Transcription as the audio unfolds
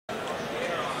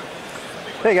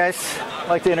Hey guys, I'd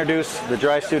like to introduce the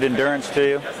driSuit Endurance to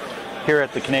you here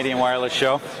at the Canadian Wireless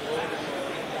Show.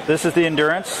 This is the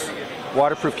Endurance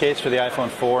waterproof case for the iPhone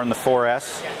 4 and the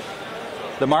 4S.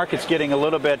 The market's getting a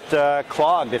little bit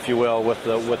clogged, if you will,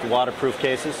 with waterproof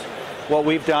cases. What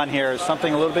we've done here is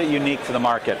something a little bit unique to the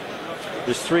market.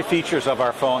 There's three features of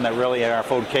our phone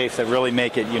case that really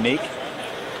make it unique.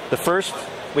 The first,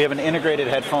 we have an integrated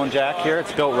headphone jack here.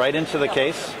 It's built right into the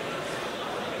case.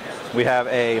 We have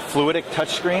a fluidic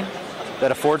touchscreen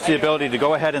that affords the ability to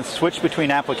go ahead and switch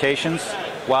between applications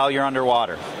while you're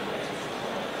underwater.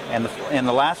 And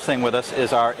the last thing with us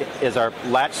is our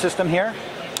latch system here.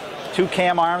 Two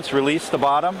cam arms release the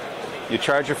bottom. You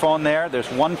charge your phone there. There's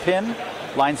one pin,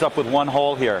 lines up with one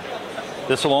hole here.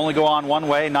 This will only go on one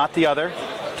way, not the other.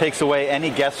 Takes away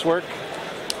any guesswork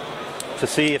to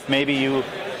see if maybe you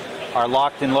are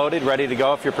locked and loaded, ready to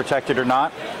go, if you're protected or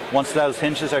not. Once those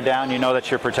hinges are down, you know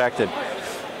that you're protected.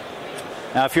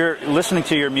 Now, if you're listening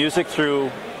to your music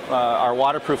through our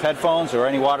waterproof headphones or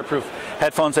any waterproof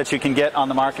headphones that you can get on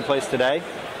the marketplace today,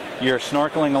 you're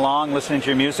snorkeling along, listening to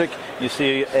your music, you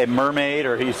see a mermaid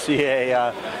or you see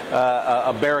a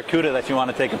barracuda that you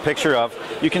want to take a picture of,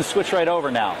 you can switch right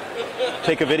over now.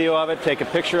 Take a video of it, take a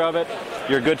picture of it,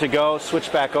 you're good to go,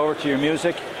 switch back over to your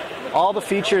music. All the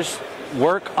features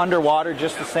work underwater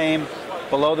just the same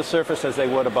below the surface as they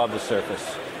would above the surface.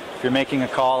 If you're making a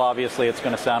call, obviously it's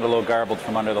going to sound a little garbled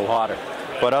from under the water.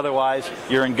 But otherwise,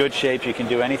 you're in good shape. You can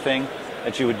do anything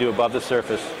that you would do above the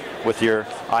surface with your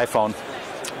iPhone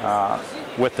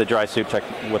with the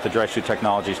driSuit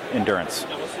Technologies Endurance.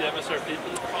 And what's the MSRP for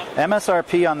this product?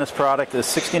 MSRP on this product is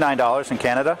 $69 in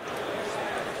Canada.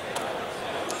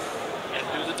 And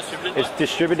who's it distributed by? It's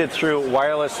distributed through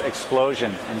Wireless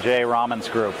Explosion and Jay Raman's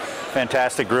group.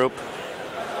 Fantastic group.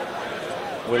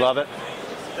 We love it.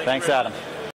 Thanks, Adam.